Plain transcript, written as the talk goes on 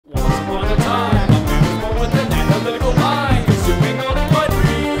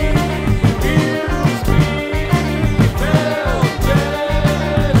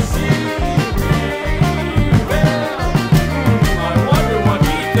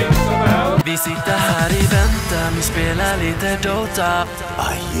spela lite Dota.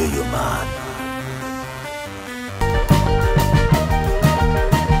 I hear you, man.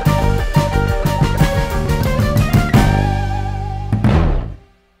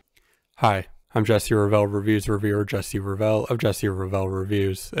 Hi, I'm Jesse Revell Reviews reviewer Jesse Revell of Jesse Revell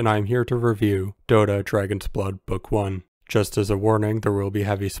Reviews, and I'm here to review Dota Dragon's Blood Book 1. Just as a warning, there will be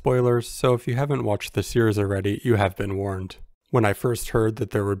heavy spoilers, so if you haven't watched the series already, you have been warned. When I first heard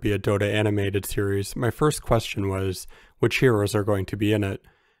that there would be a Dota animated series, my first question was, which heroes are going to be in it?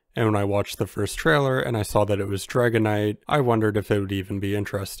 And when I watched the first trailer and I saw that it was Dragon Knight, I wondered if it would even be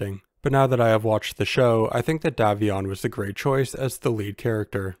interesting. But now that I have watched the show, I think that Davion was a great choice as the lead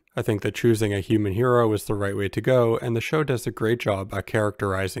character. I think that choosing a human hero is the right way to go, and the show does a great job at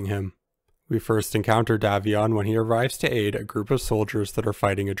characterizing him. We first encounter Davion when he arrives to aid a group of soldiers that are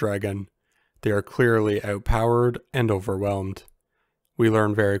fighting a dragon. They are clearly outpowered and overwhelmed. We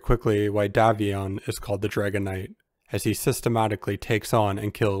learn very quickly why Davion is called the Dragon Knight, as he systematically takes on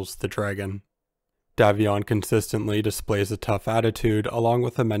and kills the dragon. Davion consistently displays a tough attitude along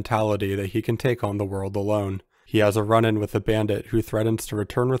with a mentality that he can take on the world alone. He has a run-in with a bandit who threatens to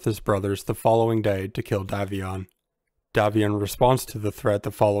return with his brothers the following day to kill Davion. Davion responds to the threat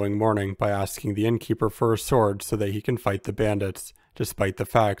the following morning by asking the innkeeper for a sword so that he can fight the bandits, despite the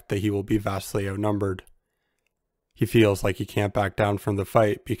fact that he will be vastly outnumbered. He feels like he can't back down from the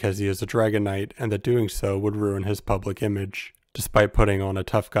fight because he is a Dragon Knight and that doing so would ruin his public image. Despite putting on a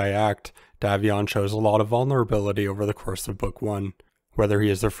tough guy act, Davion shows a lot of vulnerability over the course of Book 1, whether he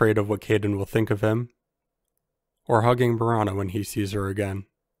is afraid of what Caden will think of him, or hugging Mirana when he sees her again,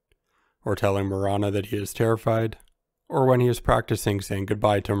 or telling Mirana that he is terrified, or when he is practicing saying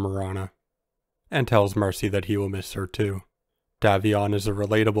goodbye to Mirana, and tells Mercy that he will miss her too. Davion is a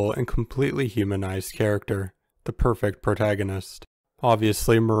relatable and completely humanized character, the perfect protagonist.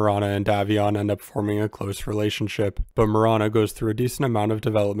 Obviously, Mirana and Davion end up forming a close relationship, but Mirana goes through a decent amount of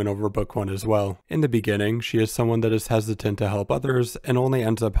development over Book 1 as well. In the beginning, she is someone that is hesitant to help others and only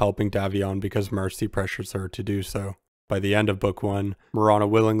ends up helping Davion because Mercy pressures her to do so. By the end of Book 1, Mirana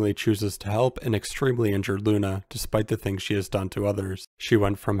willingly chooses to help an extremely injured Luna, despite the things she has done to others. She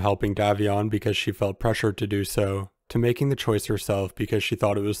went from helping Davion because she felt pressured to do so, to making the choice herself because she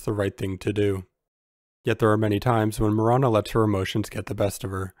thought it was the right thing to do. Yet there are many times when Mirana lets her emotions get the best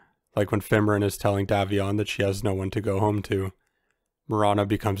of her, like when Fimran is telling Davion that she has no one to go home to. Mirana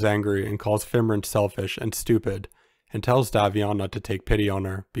becomes angry and calls Fimran selfish and stupid, and tells Davion not to take pity on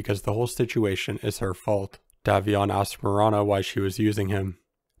her because the whole situation is her fault. Davion asks Mirana why she was using him.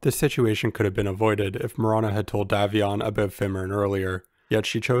 This situation could have been avoided if Mirana had told Davion about Fimran earlier, yet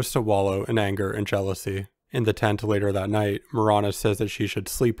she chose to wallow in anger and jealousy. In the tent later that night, Mirana says that she should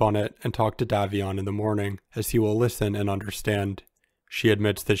sleep on it and talk to Davion in the morning, as he will listen and understand. She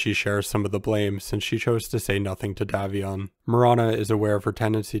admits that she shares some of the blame since she chose to say nothing to Davion. Mirana is aware of her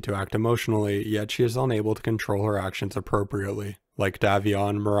tendency to act emotionally, yet she is unable to control her actions appropriately. Like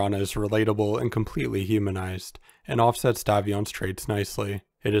Davion, Mirana is relatable and completely humanized, and offsets Davion's traits nicely.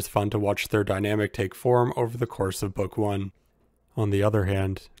 It is fun to watch their dynamic take form over the course of Book 1. On the other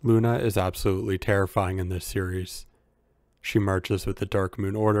hand, Luna is absolutely terrifying in this series. She marches with the Dark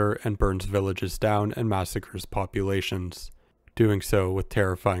Moon Order and burns villages down and massacres populations, doing so with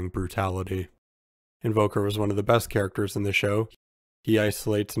terrifying brutality. Invoker was one of the best characters in the show. He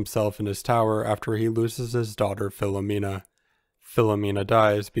isolates himself in his tower after he loses his daughter Philomena. Philomena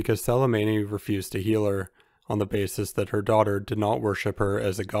dies because Salamene refused to heal her, on the basis that her daughter did not worship her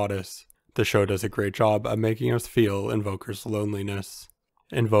as a goddess. The show does a great job at making us feel Invoker's loneliness.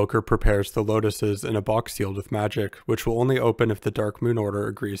 Invoker prepares the lotuses in a box sealed with magic, which will only open if the Dark Moon Order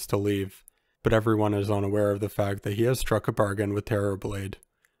agrees to leave. But everyone is unaware of the fact that he has struck a bargain with Terrorblade.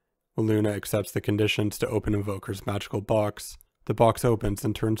 When Luna accepts the conditions to open Invoker's magical box, the box opens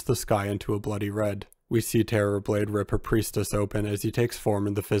and turns the sky into a bloody red. We see Terrorblade rip a priestess open as he takes form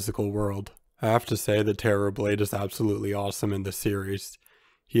in the physical world. I have to say that Terrorblade is absolutely awesome in this series.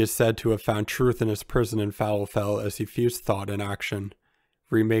 He is said to have found truth in his prison in Foulfell as he fused thought and action,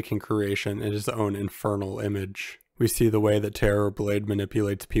 remaking creation in his own infernal image. We see the way that Terrorblade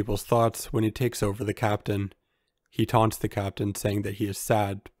manipulates people's thoughts when he takes over the captain. He taunts the captain, saying that he is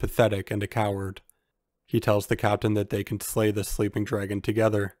sad, pathetic, and a coward. He tells the captain that they can slay the sleeping dragon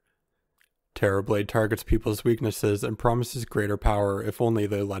together. Terrorblade targets people's weaknesses and promises greater power if only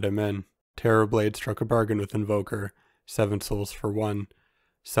they let him in. Terrorblade struck a bargain with Invoker, 7 souls for 1.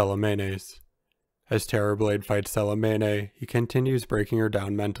 Salamene's. As Terrorblade fights Salamene, he continues breaking her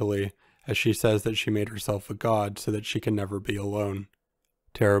down mentally, as she says that she made herself a god so that she can never be alone.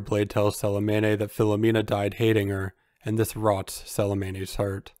 Terrorblade tells Salamene that Philomena died hating her, and this rots Salamene's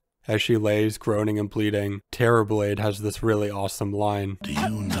heart. As she lays, groaning and bleeding, Terrorblade has this really awesome line. Do you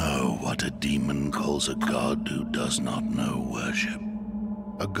know what a demon calls a god who does not know worship?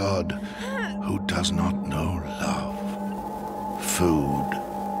 A god who does not know love. Food.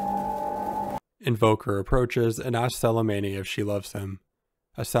 Invoker approaches and asks Salamani if she loves him.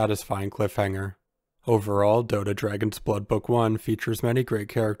 A satisfying cliffhanger. Overall, Dota Dragon's Blood Book 1 features many great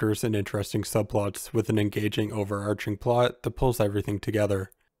characters and interesting subplots with an engaging overarching plot that pulls everything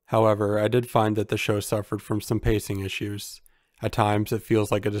together. However, I did find that the show suffered from some pacing issues. At times, it feels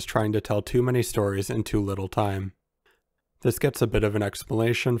like it is trying to tell too many stories in too little time. This gets a bit of an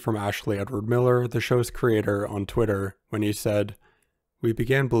explanation from Ashley Edward Miller, the show's creator, on Twitter, when he said, "We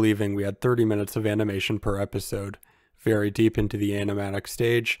began believing we had 30 minutes of animation per episode. Very deep into the animatic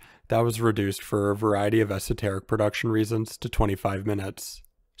stage, that was reduced for a variety of esoteric production reasons to 25 minutes.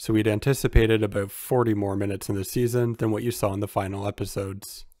 So we'd anticipated about 40 more minutes in the season than what you saw in the final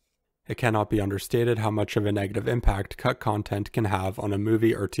episodes." It cannot be understated how much of a negative impact cut content can have on a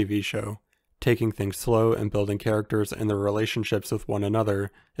movie or TV show. Taking things slow and building characters and their relationships with one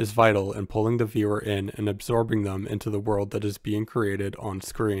another is vital in pulling the viewer in and absorbing them into the world that is being created on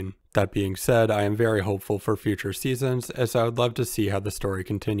screen. That being said, I am very hopeful for future seasons, as I would love to see how the story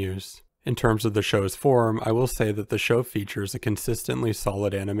continues. In terms of the show's form, I will say that the show features a consistently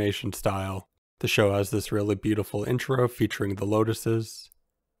solid animation style. The show has this really beautiful intro featuring the Lotuses,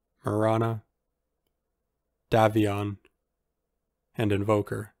 Mirana, Davion, and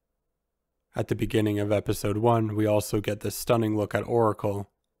Invoker. At the beginning of episode 1, we also get this stunning look at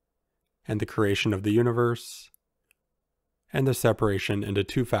Oracle, and the creation of the universe, and the separation into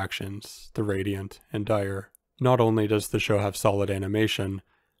two factions, the Radiant and Dire. Not only does the show have solid animation,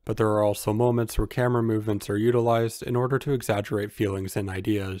 but there are also moments where camera movements are utilized in order to exaggerate feelings and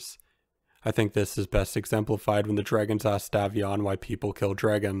ideas. I think this is best exemplified when the dragons ask Davion why people kill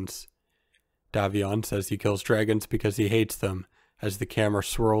dragons. Davion says he kills dragons because he hates them, as the camera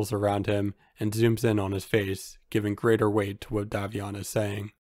swirls around him and zooms in on his face, giving greater weight to what Davion is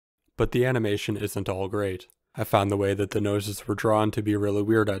saying. But the animation isn't all great. I found the way that the noses were drawn to be really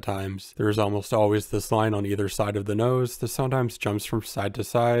weird at times. There is almost always this line on either side of the nose that sometimes jumps from side to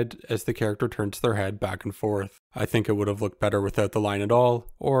side as the character turns their head back and forth. I think it would have looked better without the line at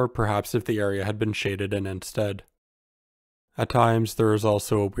all, or perhaps if the area had been shaded in instead. At times, there is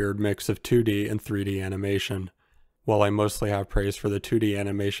also a weird mix of 2D and 3D animation. While I mostly have praise for the 2D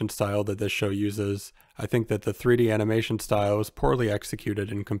animation style that this show uses, I think that the 3D animation style is poorly executed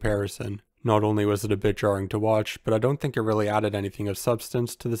in comparison. Not only was it a bit jarring to watch, but I don't think it really added anything of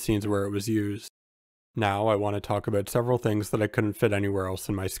substance to the scenes where it was used. Now I want to talk about several things that I couldn't fit anywhere else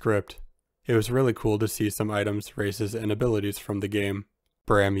in my script. It was really cool to see some items, races, and abilities from the game.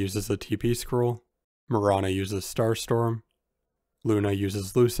 Bram uses a TP scroll, Mirana uses Starstorm, Luna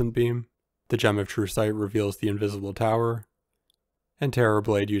uses Lucent Beam, the Gem of True Sight reveals the Invisible Tower, and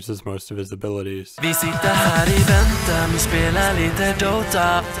Terrorblade uses most of his abilities. Vi sitter här I väntan och spelar lite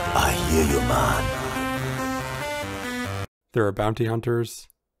Dota. I hear you, man. There are bounty hunters,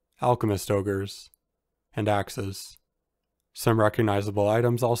 alchemist ogres, and axes. Some recognizable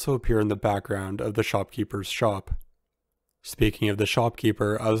items also appear in the background of the shopkeeper's shop. Speaking of the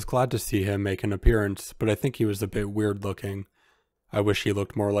shopkeeper, I was glad to see him make an appearance, but I think he was a bit weird looking. I wish he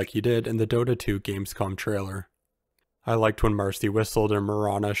looked more like he did in the Dota 2 Gamescom trailer. I liked when Marcy whistled and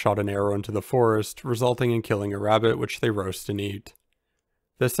Mirana shot an arrow into the forest, resulting in killing a rabbit which they roast and eat.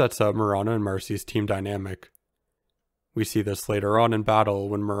 This sets up Mirana and Marcy's team dynamic. We see this later on in battle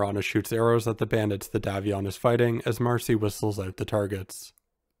when Mirana shoots arrows at the bandits that Davion is fighting as Marcy whistles out the targets.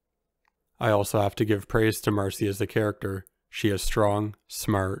 I also have to give praise to Marcy as a character. She is strong,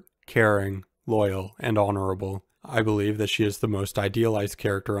 smart, caring, loyal, and honorable. I believe that she is the most idealized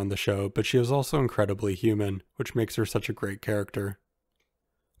character on the show, but she is also incredibly human, which makes her such a great character.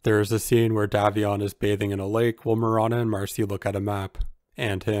 There is a scene where Davion is bathing in a lake while Mirana and Marcy look at a map.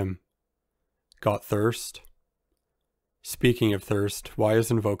 And him. Got thirst? Speaking of thirst, why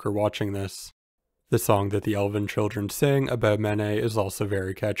is Invoker watching this? The song that the elven children sing about Mene is also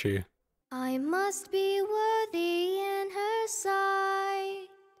very catchy. I must be worthy in her sight.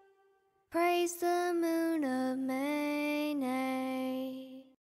 Praise the moon of Mene.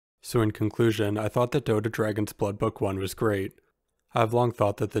 So in conclusion, I thought that Dota Dragon's Blood Book 1 was great. I've long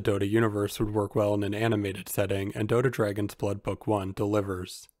thought that the Dota universe would work well in an animated setting, and Dota Dragon's Blood Book 1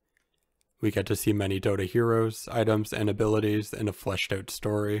 delivers. We get to see many Dota heroes, items, and abilities in a fleshed out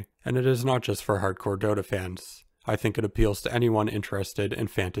story, and it is not just for hardcore Dota fans. I think it appeals to anyone interested in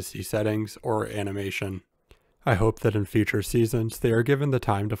fantasy settings or animation. I hope that in future seasons they are given the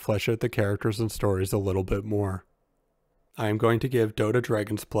time to flesh out the characters and stories a little bit more. I am going to give Dota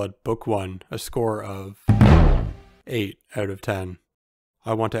Dragon's Blood Book 1 a score of 8 out of 10.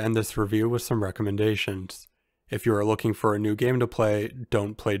 I want to end this review with some recommendations. If you are looking for a new game to play,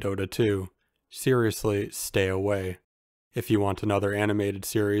 don't play Dota 2. Seriously, stay away. If you want another animated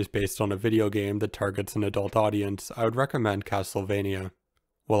series based on a video game that targets an adult audience, I would recommend Castlevania.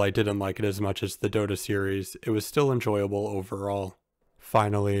 While I didn't like it as much as the Dota series, it was still enjoyable overall.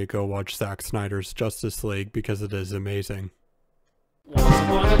 Finally, go watch Zack Snyder's Justice League because it is amazing. Once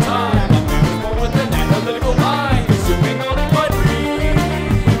upon a time, a man was born with an analytical mind, consuming only what reveals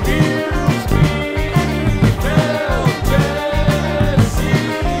me. Well, Jesse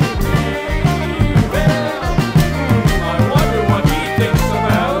Revell. I wonder what he thinks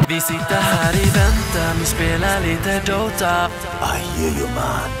about. Vi sitter här i väntan, vi spelar lite Dota. I hear you,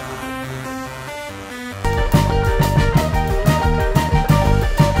 man.